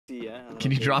Yeah.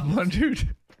 Can you drop one,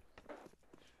 dude?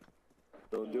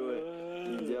 Don't do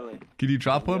it. He's yelling. Can you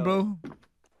drop one, bro?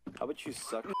 How about you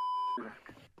suck?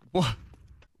 What?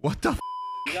 What the f?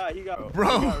 He got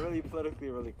really politically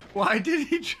really quick. Why did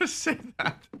he just say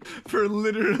that? For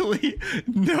literally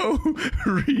no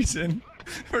reason.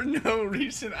 For no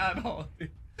reason at all.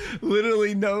 Dude.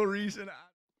 Literally no reason at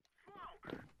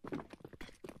all.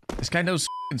 This guy knows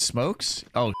f***ing smokes?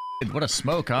 Oh, shit, what a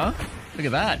smoke, huh? Look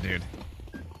at that, dude.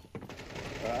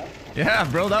 Yeah,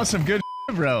 bro, that was some good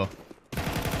shit, bro.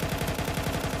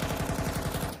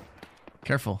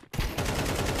 Careful.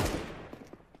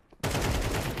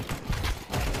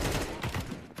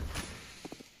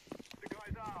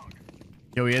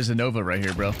 Yo, he has a Nova right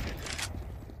here, bro.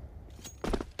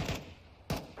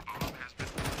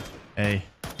 Hey.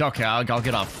 Okay, I'll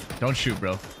get off. Don't shoot,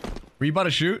 bro. Were you about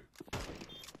to shoot?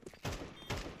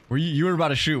 You were about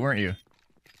to shoot, weren't you?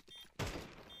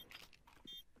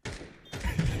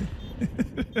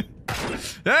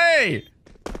 Hey!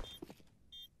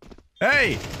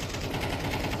 Hey!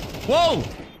 Whoa!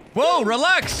 Whoa,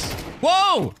 relax!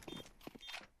 Whoa!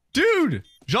 Dude!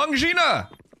 Zhangzhina!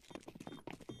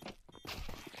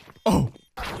 Oh!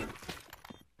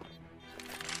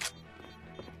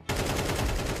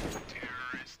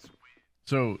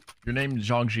 So, your name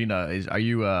Zhangzhina is, are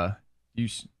you, you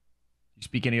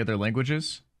speak any other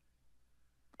languages?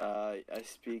 I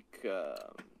speak,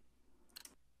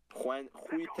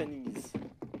 Huitanese.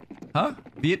 Huh?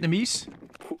 Vietnamese?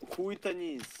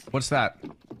 Huitanese. What's that?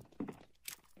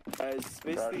 It's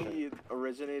basically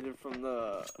originated from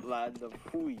the land of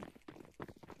Hui.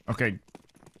 Okay.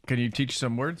 Can you teach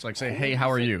some words? Like say, hey, how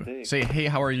are you? Say, hey,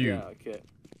 how are you? Yeah, okay.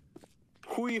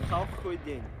 Hui hao hui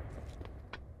din.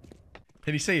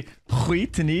 Did he say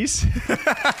Huitanese?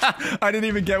 I didn't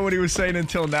even get what he was saying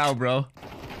until now, bro.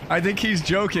 I think he's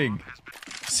joking.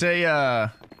 Say,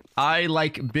 I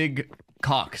like big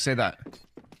cock. Say that.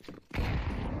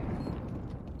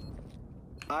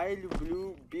 I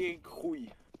blue big hui.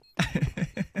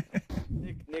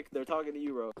 Nick, they're talking to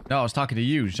you, bro. No, I was talking to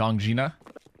you, Zhangzhina.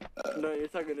 No, you're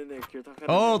talking to Nick. You're talking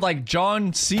to Oh, Nick. like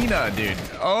John Cena, dude.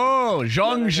 Oh,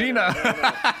 Zhangzhina.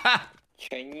 No.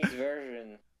 Chinese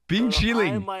version. Bing I'm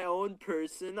Chiling. my own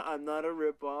person. I'm not a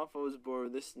ripoff. I was born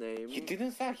with this name. You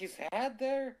didn't sack his head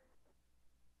there?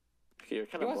 Okay, you're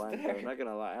kind He of was blind, there. though. I'm not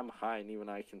gonna lie. I'm high, and even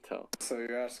I can tell. So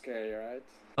you are scary, right?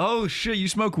 Oh, shit, you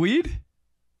smoke weed?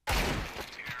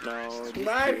 No.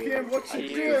 Knife him, what you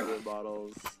do? use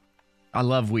bottles. I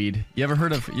love weed. You ever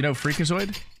heard of, you know,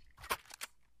 Freakazoid?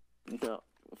 No.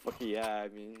 Fuck yeah, I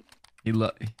mean.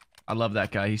 I love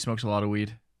that guy. He smokes a lot of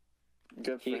weed.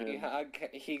 Good for him.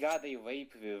 He got a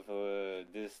vape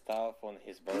with this stuff on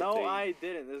his birthday. No, I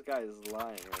didn't. This guy is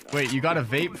lying right now. Wait, you got a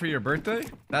vape for your birthday?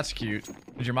 That's cute.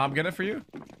 Did your mom get it for you?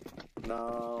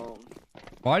 No.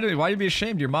 Why you be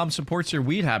ashamed? Your mom supports your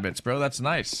weed habits, bro. That's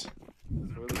nice.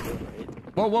 It's really good,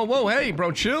 right? Whoa, whoa, whoa. Hey,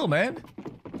 bro, chill, man.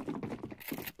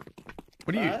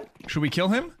 What do you... Should we kill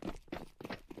him?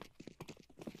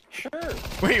 Sure.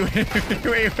 Wait.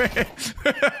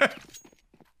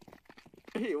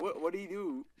 Hey, what do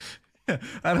you do?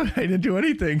 I didn't do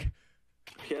anything.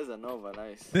 He has a Nova,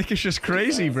 nice. Nick is just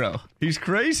crazy, bro. He's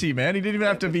crazy, man. He didn't even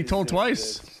have to be told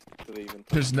twice.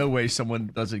 There's no way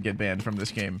someone doesn't get banned from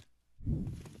this game.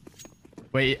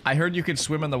 Wait, I heard you could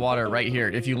swim in the water right here.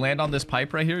 If you land on this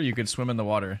pipe right here, you could swim in the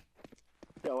water.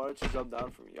 Yeah, why don't you jump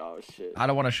down for me? Oh, shit. I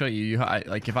don't want to show you.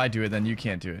 Like, if I do it, then you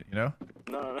can't do it, you know?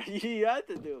 No. You have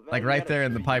to do it, man. Like, right there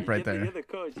in the pipe right there. You're the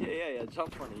coach. Yeah.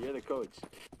 Jump on it. You're the coach.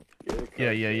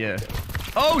 Yeah.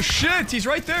 Oh, shit! He's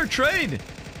right there! Trade!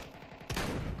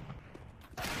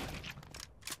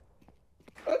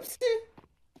 Oopsie.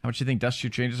 How much do you think dust shoe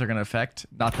changes are going to affect?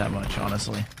 Not that much,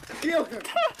 honestly. Kill him.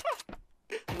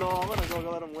 No, I'm gonna go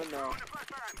let him win now.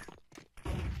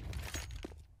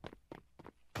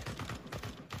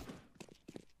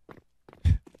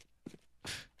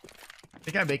 I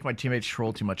think I make my teammates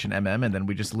troll too much in MM, and then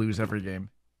we just lose every game.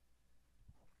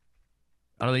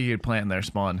 I don't think you could plant in their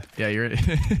spawn. Yeah, you're...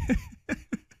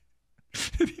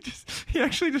 he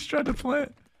actually just tried to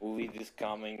plant. Weed is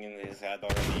coming in his head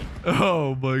already.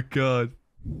 Oh my god.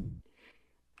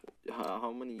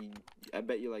 How many... I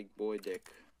bet you like boy dick.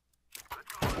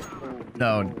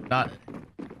 No,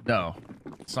 no.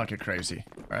 Let's not get crazy,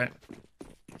 alright?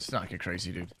 Let's not get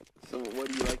crazy, dude. So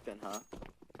what do you like then, huh?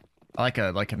 I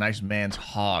like a nice man's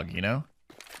hog, you know?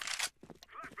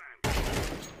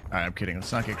 Alright, I'm kidding.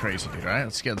 Let's not get crazy, dude, alright?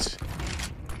 Let's get...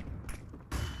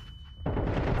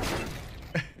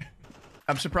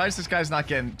 I'm surprised this guy's not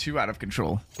getting too out of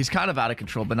control. He's kind of out of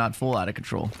control, but not full out of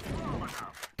control.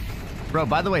 Bro,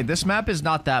 by the way, this map is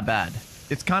not that bad.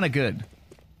 It's kind of good.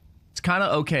 It's kind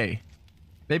of okay.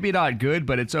 Maybe not good,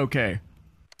 but it's okay.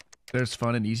 There's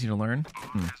fun and easy to learn.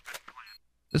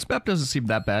 This map doesn't seem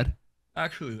that bad.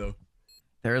 Actually, though.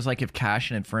 There is like if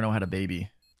Cash and Inferno had a baby.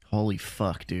 Holy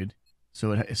fuck, dude.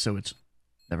 So it's...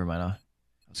 Never mind. I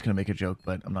was gonna make a joke,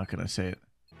 but I'm not gonna say it.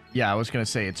 Yeah, I was gonna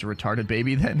say it's a retarded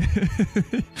baby then.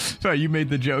 Sorry, you made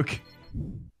the joke.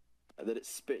 Did it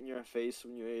spit in your face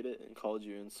when you ate it and called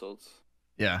you insults?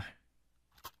 Yeah.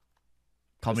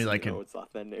 Called me like it's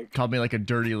authentic. Called me like a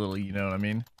dirty little, you know what I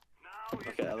mean?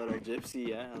 Okay, a little gypsy,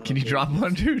 yeah. Can you drop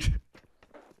one, dude?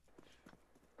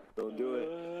 Don't do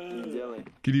it. He's yelling.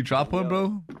 Can you drop one,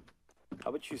 bro? How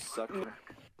about you suck her?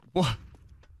 What?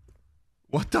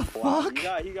 What the Wow, fuck?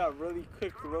 he got really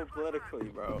quick real politically,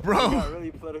 bro. Bro. He got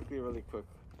really politically really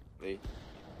quickly.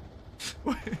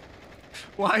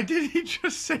 Why did he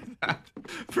just say that?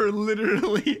 For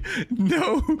literally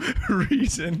no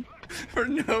reason. For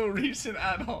no reason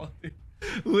at all.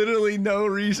 Literally no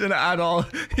reason at all.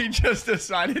 He just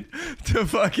decided to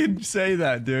fucking say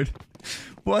that, dude.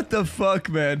 What the fuck,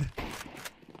 man?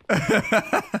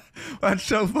 That's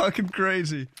so fucking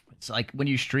crazy. It's like when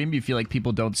you stream, you feel like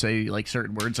people don't say like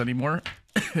certain words anymore.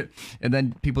 And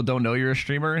then people don't know you're a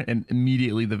streamer, and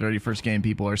immediately the very first game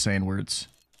people are saying words.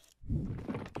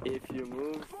 If you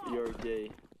move, you're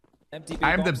gay.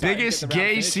 I'm the biggest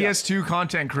gay CS2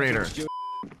 content creator.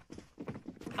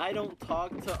 I don't talk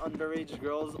to underage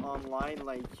girls online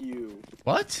like you.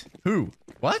 What? Who?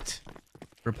 What?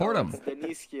 Report him.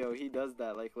 Deniskio, he does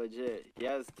that like legit. He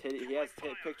has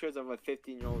pictures of a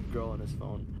 15-year-old girl on his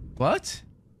phone. What?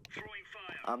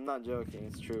 I'm not joking,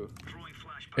 it's true.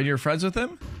 And you're friends with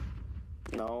him?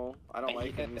 No, I don't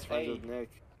like him. He's friends with Nick.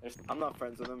 I'm not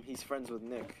friends with him. He's friends with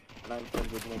Nick, and I'm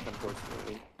friends with Nick,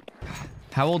 unfortunately.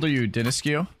 How old are you,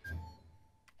 Deniskio?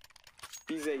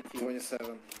 He's 18.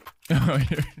 27.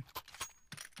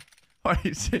 Why do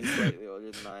you say? He's slightly older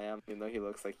than I am, even though he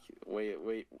looks like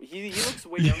he looks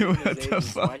way younger than his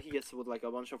age. Why he gets with like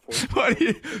a bunch of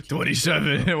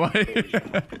 27. Why?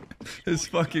 This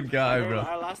fucking guy, bro.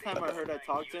 Last time I heard I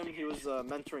talked to him, he was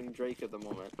mentoring Drake at the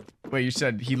moment. Wait, you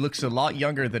said he looks a lot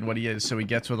younger than what he is, so he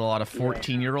gets with a lot of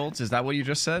 14-year-olds? Is that what you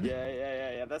just said?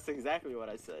 Yeah. That's exactly what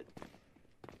I said.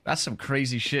 That's some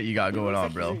crazy shit you got going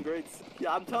on, bro.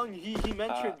 Yeah, I'm telling you, he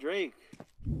mentored Drake.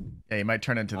 Yeah, he might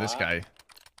turn into this guy.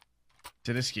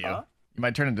 Deniskio. You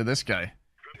might turn into this guy.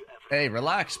 Hey,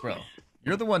 relax, bro.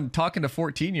 You're the one talking to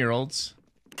 14-year-olds.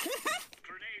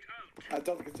 I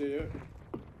talked to you.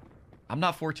 I'm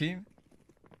not 14.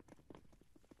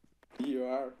 You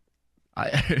are.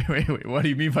 Wait, what do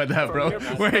you mean by that, bro?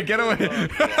 Wait, get away.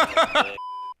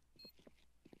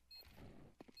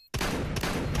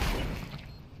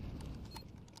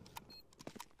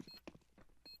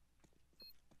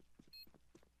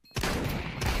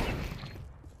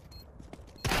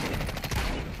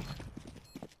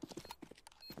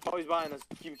 Oh, he's behind us.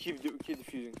 Keep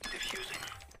defusing.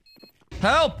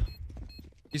 Help!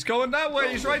 He's going that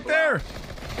way. He's right there.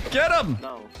 Get him!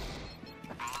 No.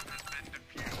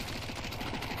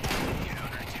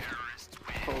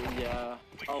 Oh yeah.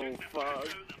 Oh fuck.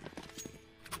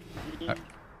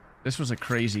 This was a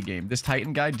crazy game. This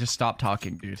Titan guy just stopped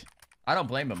talking, dude. I don't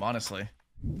blame him, honestly.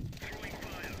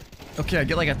 Okay, I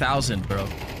get like 1,000, bro.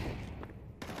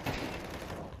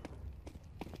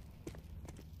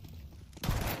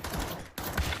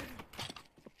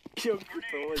 Yo,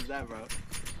 Cooper, what is that, bro?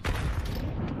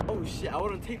 Oh shit, I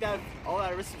wouldn't take that all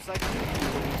that risk of second.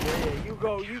 Yeah, you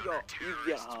go. You get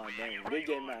dang. Good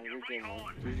game, man.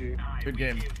 Good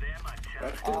game.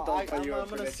 I'm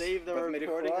gonna save the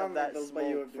recording of that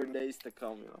smoke for days to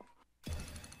come, you know.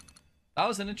 That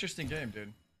was an interesting game,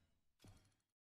 dude.